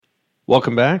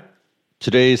Welcome back.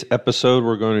 Today's episode,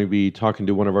 we're going to be talking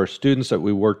to one of our students that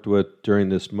we worked with during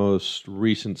this most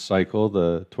recent cycle,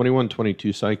 the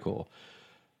 21-22 cycle.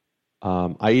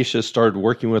 Aisha started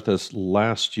working with us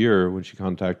last year when she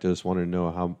contacted us, wanted to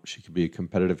know how she could be a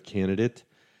competitive candidate.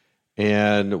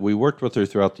 And we worked with her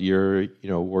throughout the year,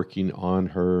 working on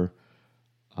her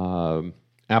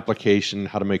application,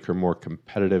 how to make her more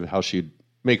competitive, how she'd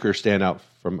make her stand out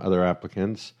from other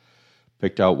applicants.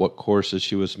 Picked out what courses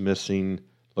she was missing,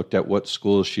 looked at what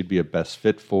schools she'd be a best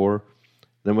fit for.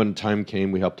 Then when time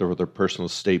came, we helped her with her personal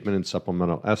statement and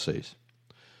supplemental essays.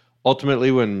 Ultimately,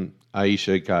 when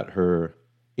Aisha got her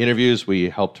interviews,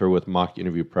 we helped her with mock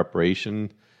interview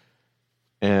preparation.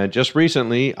 And just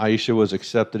recently, Aisha was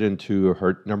accepted into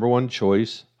her number one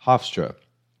choice, Hofstra.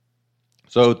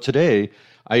 So today,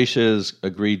 Aisha has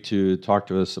agreed to talk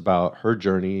to us about her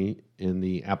journey in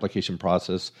the application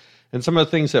process and some of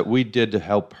the things that we did to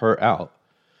help her out.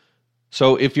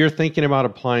 So if you're thinking about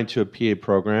applying to a PA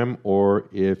program, or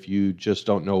if you just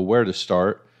don't know where to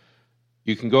start,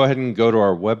 you can go ahead and go to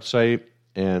our website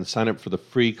and sign up for the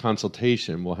free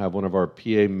consultation. We'll have one of our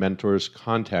PA mentors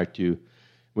contact you.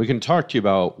 We can talk to you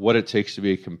about what it takes to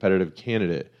be a competitive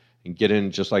candidate and get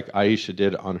in just like Aisha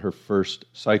did on her first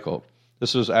cycle.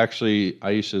 This was actually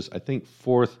Aisha's, I think,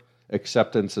 fourth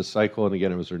acceptance cycle, and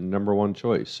again, it was her number one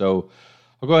choice. So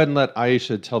I'll go ahead and let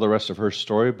Aisha tell the rest of her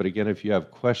story. But again, if you have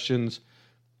questions,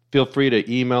 feel free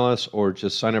to email us or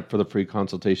just sign up for the free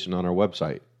consultation on our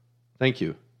website. Thank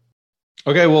you.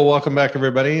 Okay, well, welcome back,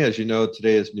 everybody. As you know,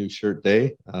 today is New Shirt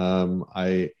Day.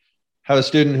 I have a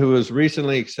student who was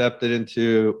recently accepted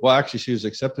into, she was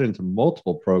accepted into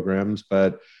multiple programs,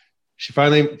 but she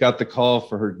finally got the call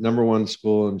for her number one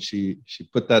school, and she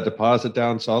put that deposit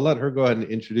down. So I'll let her go ahead and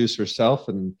introduce herself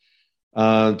and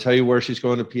tell you where she's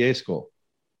going to PA school.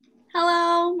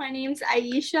 Hello, my name's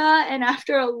Aisha, and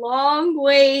after a long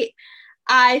wait,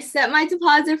 I set my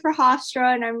deposit for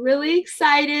Hofstra, and I'm really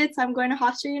excited. So I'm going to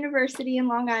Hofstra University in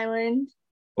Long Island.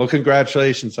 Well,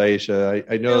 congratulations, Aisha.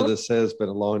 I know this has been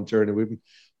a long journey. We've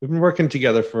been working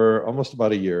together for almost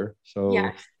about a year. So,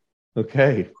 yes.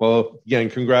 Okay. Well, again,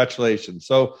 congratulations.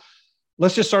 So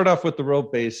let's just start off with the real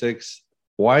basics.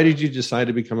 Why did you decide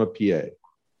to become a PA?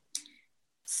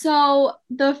 So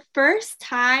the first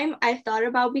time I thought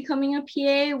about becoming a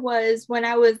PA was when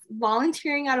I was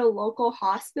volunteering at a local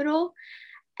hospital.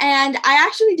 And I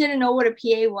actually didn't know what a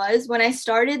PA was. When I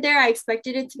started there, I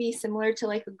expected it to be similar to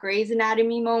like a Grey's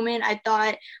Anatomy moment. I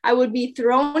thought I would be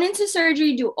thrown into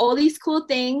surgery, do all these cool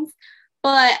things.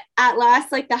 But at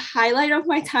last, like the highlight of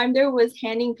my time there was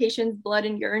handing patients blood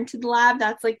and urine to the lab.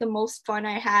 That's like the most fun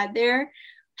I had there.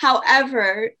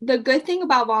 However, the good thing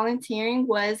about volunteering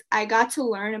was I got to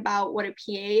learn about what a PA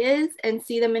is and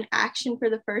see them in action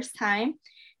for the first time.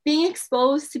 Being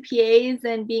exposed to PAs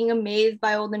and being amazed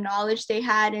by all the knowledge they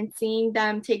had and seeing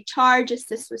them take charge,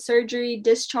 assist with surgery,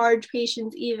 discharge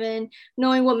patients even,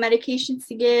 knowing what medications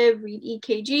to give, read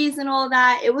EKGs and all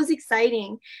that, it was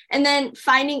exciting. And then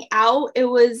finding out it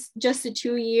was just the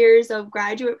 2 years of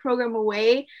graduate program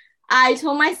away, I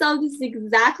told myself this is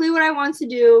exactly what I want to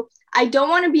do. I don't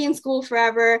want to be in school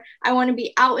forever. I want to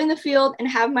be out in the field and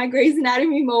have my Grey's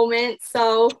Anatomy moment.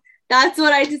 So that's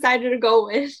what I decided to go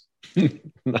with.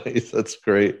 Nice. That's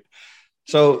great.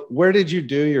 So where did you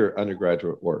do your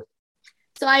undergraduate work?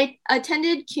 So I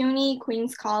attended CUNY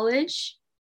Queens College.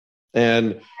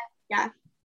 And yeah.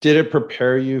 Did it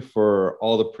prepare you for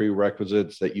all the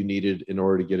prerequisites that you needed in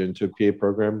order to get into a PA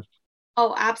program?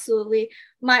 Oh, absolutely.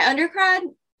 My undergrad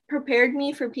prepared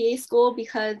me for PA school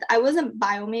because I was a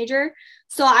bio major.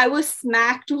 So I was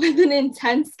smacked with an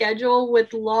intense schedule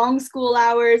with long school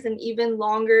hours and even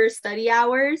longer study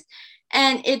hours.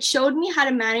 And it showed me how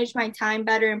to manage my time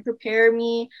better and prepare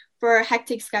me for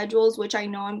hectic schedules, which I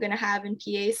know I'm going to have in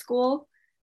PA school.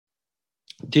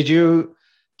 Did you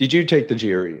take the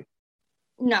GRE?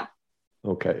 No.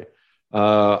 Okay.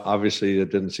 Obviously,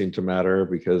 it didn't seem to matter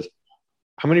because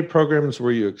how many programs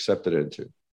were you accepted into?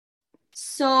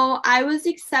 So I was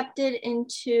accepted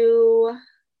into,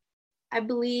 I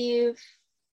believe,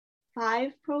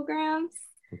 5 programs.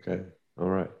 Okay. All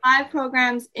right. 5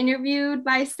 programs, interviewed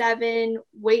by 7,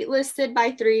 waitlisted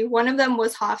by 3. One of them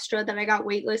was Hofstra that I got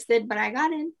waitlisted, but I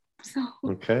got in. So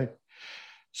okay.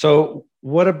 So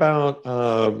what about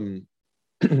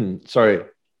sorry,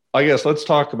 I guess let's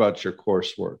talk about your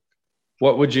coursework.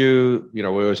 What would you, we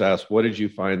always ask, what did you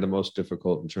find the most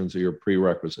difficult in terms of your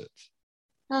prerequisites?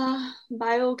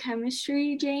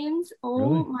 Biochemistry, James. Oh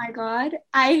Really? my God.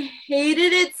 I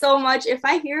hated it so much. If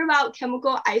I hear about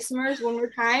chemical isomers one more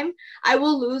time, I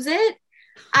will lose it.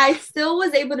 I still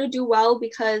was able to do well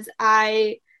because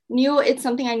I knew it's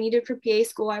something I needed for PA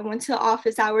school. I went to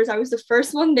office hours. I was the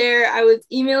first one there. I was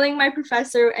emailing my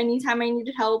professor anytime I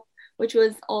needed help, which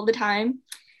was all the time.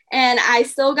 And I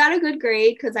still got a good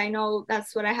grade because I know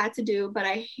that's what I had to do, but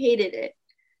I hated it.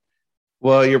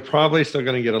 Well, you're probably still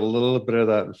going to get a little bit of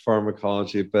that in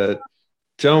pharmacology, but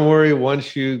don't worry.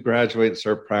 Once you graduate and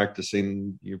start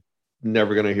practicing, you're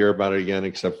never going to hear about it again,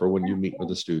 except for when you meet with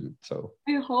a student. So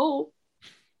I hope.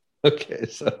 okay.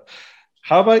 So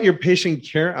how about your patient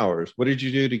care hours? What did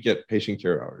you do to get patient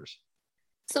care hours?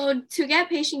 So to get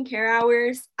patient care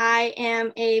hours, I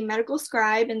am a medical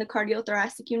scribe in the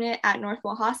cardiothoracic unit at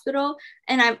Northwell Hospital,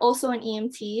 and I'm also an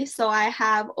EMT. So I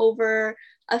have over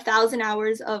 1,000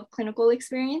 hours of clinical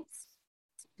experience.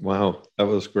 Wow, that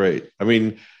was great. I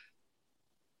mean,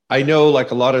 I know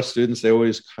like a lot of students, they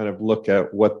always kind of look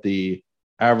at what the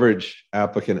average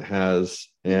applicant has.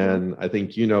 And I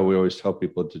think, we always tell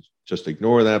people to just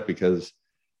ignore that because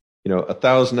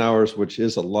 1,000 hours, which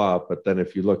is a lot, but then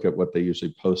if you look at what they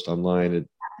usually post online,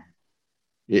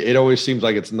 it always seems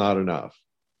like it's not enough.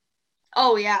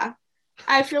 Oh yeah.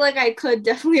 I feel like I could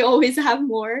definitely always have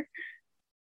more.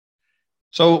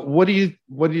 So what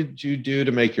did you do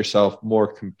to make yourself more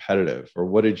competitive, or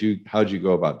how did you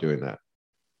go about doing that?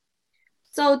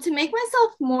 So to make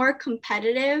myself more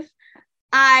competitive,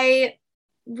 I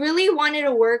really wanted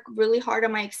to work really hard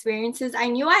on my experiences. I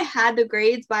knew I had the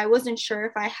grades, but I wasn't sure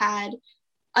if I had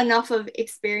enough of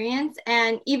experience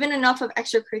and even enough of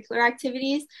extracurricular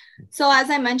activities. So as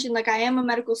I mentioned, like I am a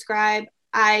medical scribe.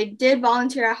 I did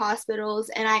volunteer at hospitals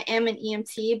and I am an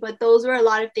EMT, but those were a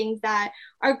lot of things that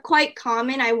are quite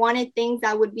common. I wanted things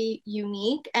that would be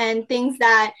unique and things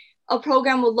that a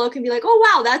program would look and be like,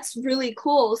 oh, wow, that's really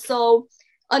cool. So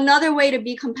another way to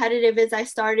be competitive is I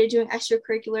started doing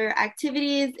extracurricular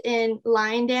activities in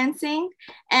line dancing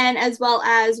and as well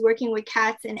as working with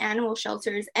cats in animal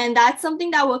shelters. And that's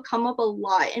something that would come up a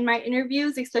lot in my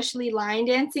interviews, especially line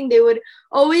dancing. They would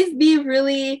always be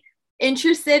really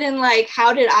interested in like,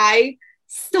 how did I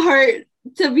start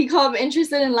to become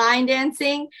interested in line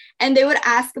dancing? And they would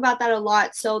ask about that a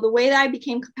lot. So the way that I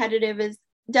became competitive is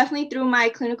definitely through my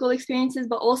clinical experiences,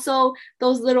 but also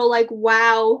those little like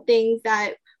wow things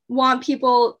that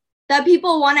people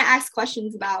want to ask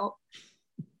questions about.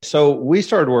 So we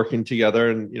started working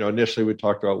together and, initially we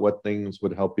talked about what things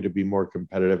would help you to be more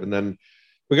competitive. And then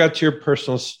we got to your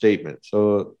personal statement.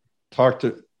 So tell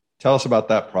us about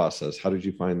that process. How did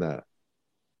you find that?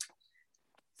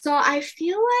 So I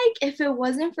feel like if it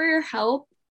wasn't for your help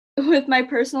with my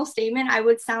personal statement, I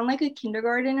would sound like a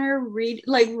kindergartner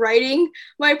writing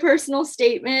my personal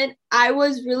statement. I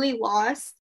was really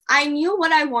lost. I knew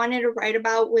what I wanted to write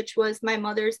about, which was my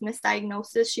mother's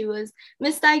misdiagnosis. She was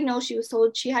misdiagnosed. She was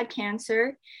told she had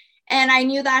cancer. And I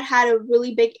knew that had a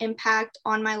really big impact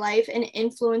on my life and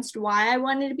influenced why I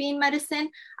wanted to be in medicine.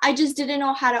 I just didn't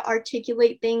know how to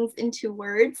articulate things into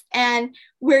words. And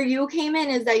where you came in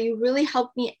is that you really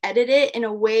helped me edit it in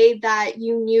a way that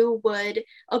you knew would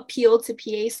appeal to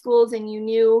PA schools. And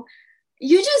you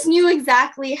just knew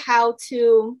exactly how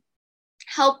to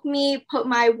help me put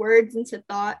my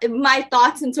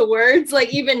thoughts into words.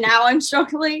 Like even now I'm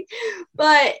struggling,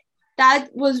 but that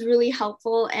was really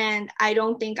helpful. And I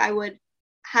don't think I would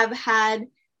have had,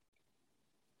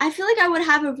 I feel like I would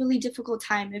have a really difficult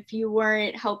time if you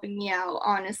weren't helping me out,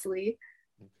 honestly.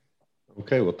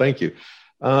 Okay, well, thank you.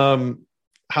 How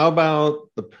about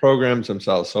the programs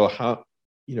themselves? So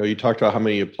you talked about how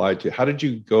many you applied to. How did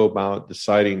you go about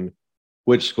deciding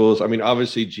which schools? I mean,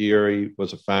 obviously GRE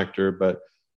was a factor, but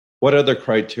what other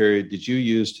criteria did you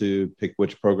use to pick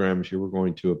which programs you were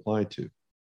going to apply to?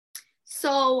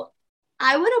 So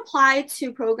I would apply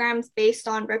to programs based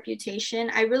on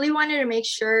reputation. I really wanted to make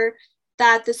sure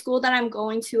that the school that I'm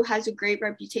going to has a great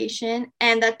reputation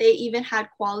and that they even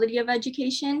had quality of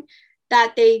education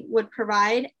that they would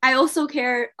provide. I also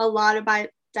care a lot about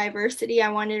diversity. I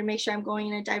wanted to make sure I'm going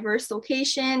in a diverse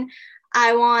location.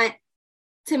 I want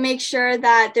to make sure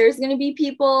that there's going to be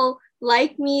people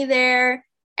like me there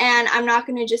and I'm not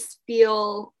going to just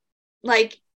feel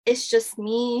like it's just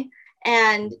me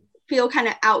and feel kind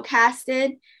of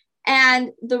outcasted.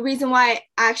 And the reason why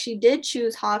I actually did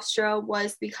choose Hofstra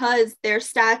was because their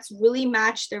stats really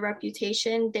match their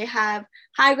reputation. They have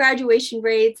high graduation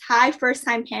rates, high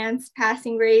first-time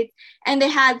passing rates, and they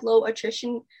had low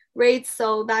attrition rates.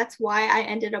 So that's why I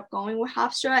ended up going with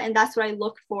Hofstra, and that's what I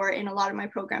looked for in a lot of my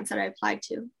programs that I applied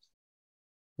to.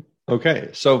 Okay,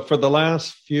 so for the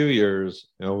last few years,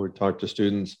 we talked to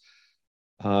students.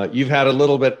 You've had a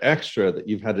little bit extra that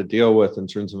you've had to deal with in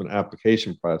terms of an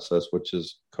application process, which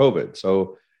is COVID.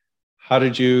 So how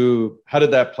did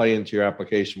that play into your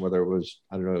application, whether it was,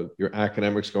 I don't know, your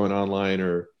academics going online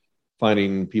or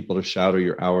finding people to shadow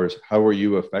your hours. How were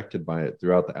you affected by it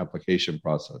throughout the application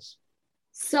process?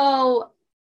 So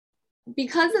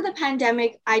because of the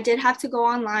pandemic, I did have to go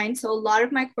online. So a lot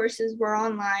of my courses were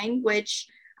online, which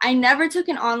I never took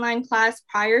an online class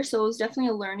prior. So it was definitely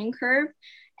a learning curve.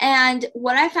 And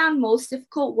what I found most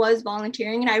difficult was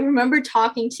volunteering. And I remember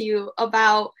talking to you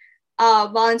about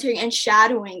volunteering and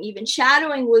shadowing. Even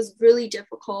shadowing was really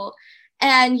difficult.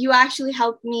 And you actually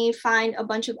helped me find a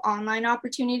bunch of online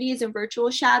opportunities and virtual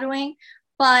shadowing.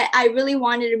 But I really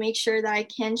wanted to make sure that I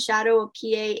can shadow a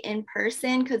PA in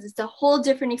person because it's a whole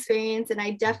different experience and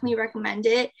I definitely recommend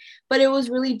it. But it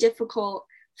was really difficult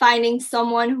finding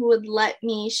someone who would let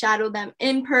me shadow them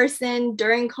in person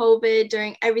during COVID,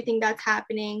 during everything that's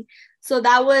happening. So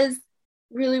that was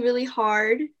really, really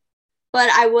hard. But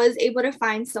I was able to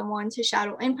find someone to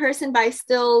shadow in person, but I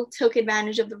still took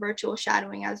advantage of the virtual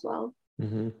shadowing as well.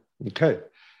 Mm-hmm. Okay.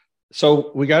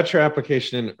 So we got your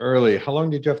application in early. How long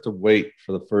did you have to wait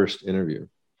for the first interview?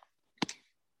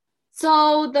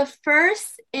 So the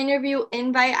first interview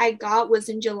invite I got was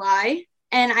in July,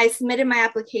 and I submitted my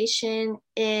application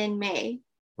in May.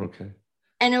 Okay.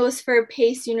 And it was for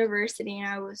Pace University, and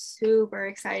I was super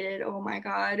excited. Oh my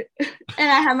God. And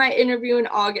I had my interview in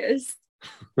August.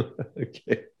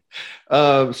 Okay.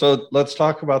 So let's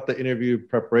talk about the interview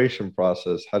preparation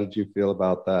process. How did you feel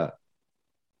about that?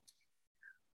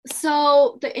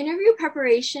 So the interview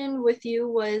preparation with you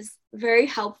was very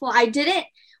helpful.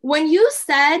 When you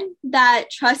said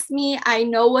that, trust me, I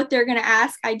know what they're going to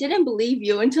ask, I didn't believe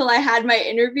you until I had my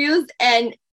interviews,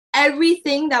 and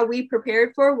everything that we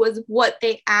prepared for was what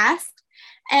they asked.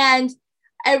 And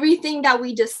everything that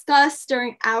we discussed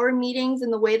during our meetings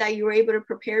and the way that you were able to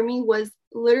prepare me was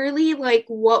literally like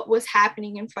what was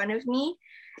happening in front of me.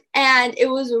 And it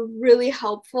was really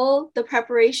helpful, the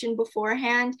preparation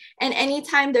beforehand. And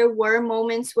anytime there were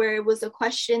moments where it was a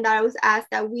question that I was asked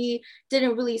that we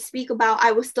didn't really speak about,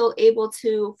 I was still able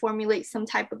to formulate some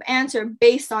type of answer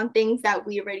based on things that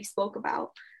we already spoke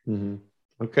about. Mm-hmm.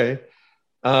 Okay.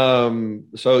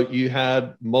 So you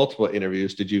had multiple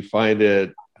interviews. Did you find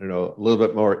it, I don't know, a little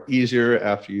bit more easier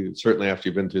after you've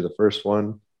been through the first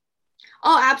one?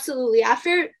 Oh, absolutely.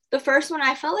 After the first one,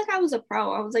 I felt like I was a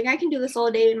pro. I was like, I can do this all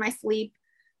day in my sleep.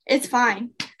 It's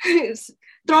fine.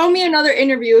 Throw me another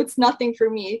interview. It's nothing for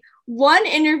me. One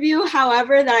interview,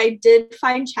 however, that I did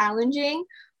find challenging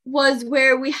was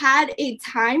where we had a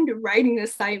timed writing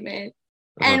assignment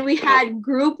and we had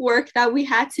group work that we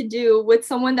had to do with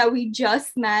someone that we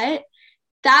just met.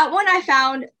 That one I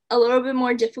found a little bit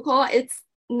more difficult. It's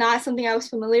not something I was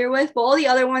familiar with, but all the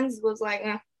other ones was like,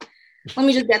 let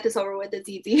me just get this over with. It's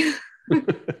easy.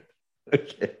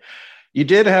 Okay. You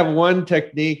did have one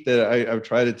technique that I've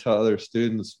tried to tell other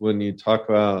students when you talk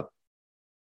about,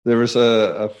 there was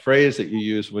a phrase that you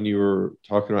used when you were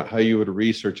talking about how you would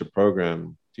research a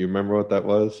program. Do you remember what that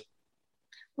was?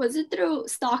 Was it through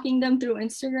stalking them through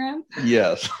Instagram?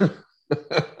 Yes.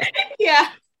 Yeah.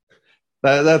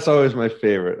 That's always my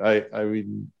favorite. I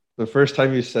mean, the first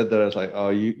time you said that, I was like, oh,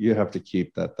 you have to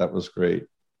keep that. That was great.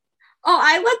 Oh,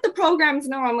 I let the programs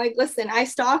know. I'm like, listen, I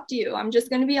stalked you. I'm just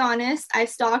going to be honest. I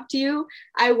stalked you.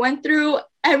 I went through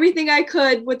everything I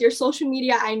could with your social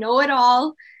media. I know it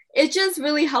all. It just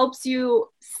really helps you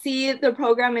see the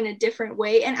program in a different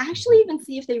way and actually even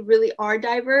see if they really are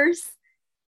diverse.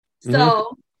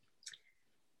 So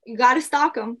you got to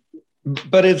stalk them.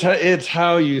 But it's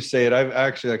how you say it. I've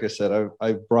actually, like I said,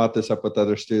 I've brought this up with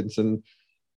other students and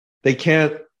they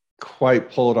can't quite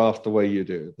pull it off the way you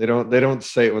do. They don't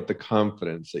say it with the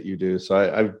confidence that you do. So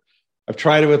I've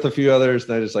tried it with a few others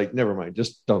and I just like, never mind,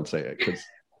 just don't say it.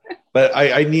 But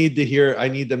I need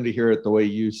them to hear it the way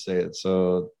you say it.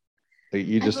 So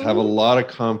you just have a lot of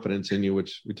confidence in you,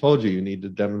 which we told you need to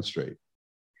demonstrate.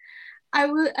 I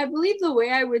believe the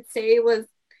way I would say it was,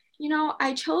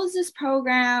 I chose this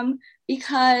program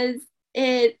because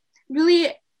it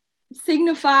really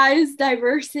signifies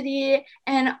diversity.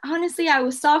 And honestly, I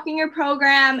was stalking your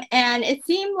program and it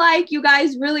seemed like you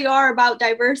guys really are about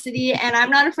diversity. And I'm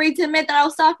not afraid to admit that I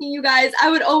was stalking you guys.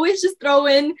 I would always just throw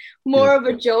in more of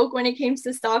a joke when it came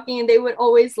to stalking and they would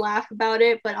always laugh about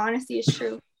it. But honestly, it's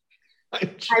true.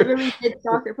 I really did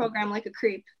stalk your program like a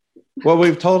creep. Well,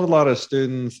 we've told a lot of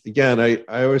students, again, I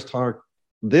always talk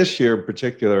this year in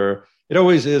particular, it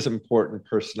always is important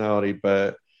personality,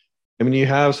 but I mean, you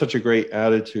have such a great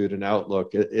attitude and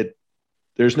outlook.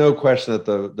 There's no question that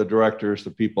the directors,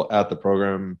 the people at the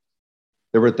program,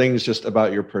 there were things just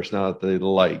about your personality that they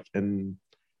like. And,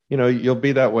 you'll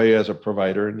be that way as a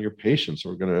provider and your patients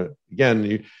are going to,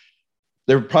 again,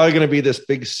 they're probably going to be this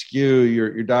big skew.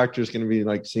 Your doctor's going to be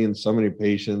like seeing so many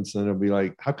patients and it'll be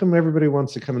like, how come everybody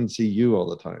wants to come and see you all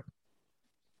the time?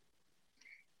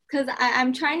 because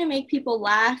I'm trying to make people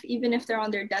laugh even if they're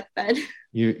on their deathbed.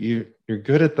 You're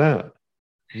good at that.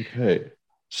 Okay. That's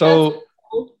So,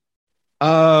 cool.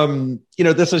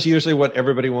 this is usually what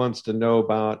everybody wants to know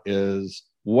about is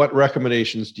what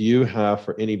recommendations do you have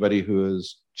for anybody who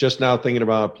is just now thinking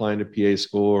about applying to PA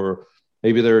school, or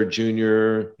maybe they're a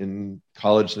junior in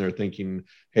college and they're thinking,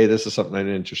 hey, this is something I'm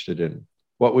interested in.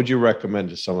 What would you recommend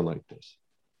to someone like this?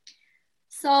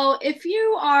 So, if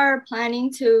you are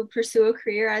planning to pursue a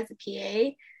career as a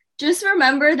PA, just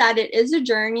remember that it is a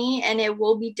journey and it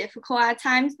will be difficult at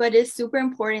times, but it's super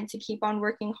important to keep on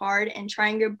working hard and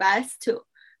trying your best to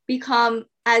become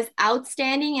as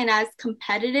outstanding and as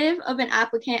competitive of an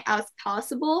applicant as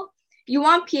possible. You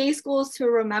want PA schools to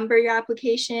remember your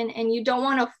application and you don't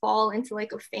want to fall into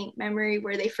like a faint memory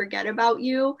where they forget about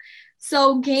you.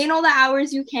 So gain all the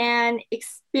hours you can,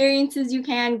 experiences you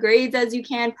can, grades as you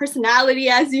can, personality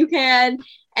as you can,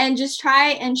 and just try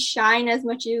and shine as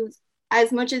much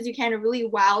as you can to really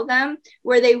wow them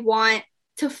where they want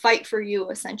to fight for you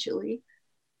essentially.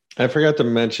 I forgot to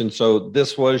mention, so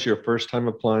this was your first time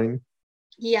applying?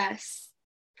 Yes,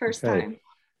 first Okay. time.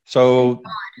 So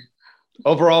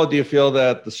overall, do you feel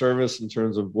that the service in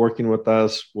terms of working with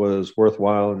us was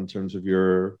worthwhile in terms of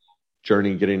your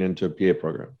journey getting into a PA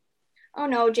program? Oh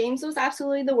no, James was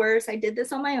absolutely the worst. I did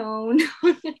this on my own.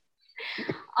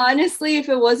 Honestly, if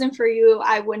it wasn't for you,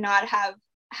 I would not have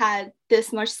had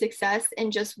this much success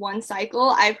in just one cycle.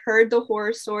 I've heard the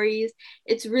horror stories.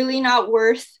 It's really not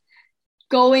worth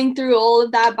going through all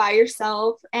of that by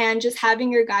yourself, and just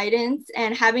having your guidance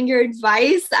and having your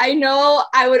advice. I know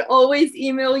I would always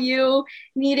email you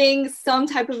needing some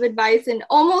type of advice, and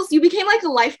almost you became like a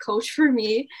life coach for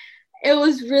me. It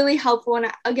was really helpful.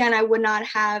 And again, I would not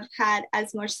have had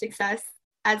as much success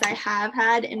as I have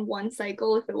had in one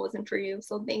cycle if it wasn't for you.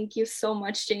 So thank you so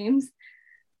much, James.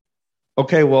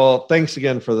 Okay, well, thanks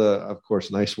again for the, of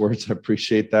course, nice words. I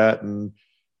appreciate that. And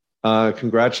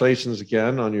congratulations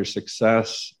again on your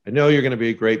success. I know you're going to be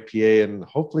a great PA, and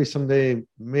hopefully someday,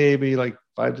 maybe like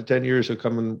 5 to 10 years, you'll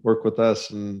come and work with us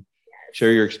and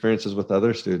share your experiences with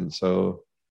other students. So,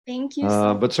 Thank you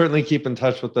so much. but certainly keep in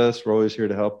touch with us. We're always here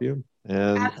to help you.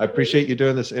 And Absolutely. I appreciate you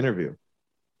doing this interview.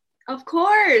 Of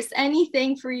course,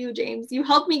 anything for you, James. You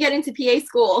helped me get into PA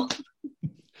school.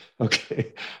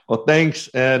 Okay. Well, thanks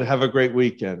and have a great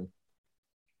weekend.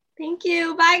 Thank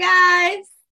you. Bye, guys.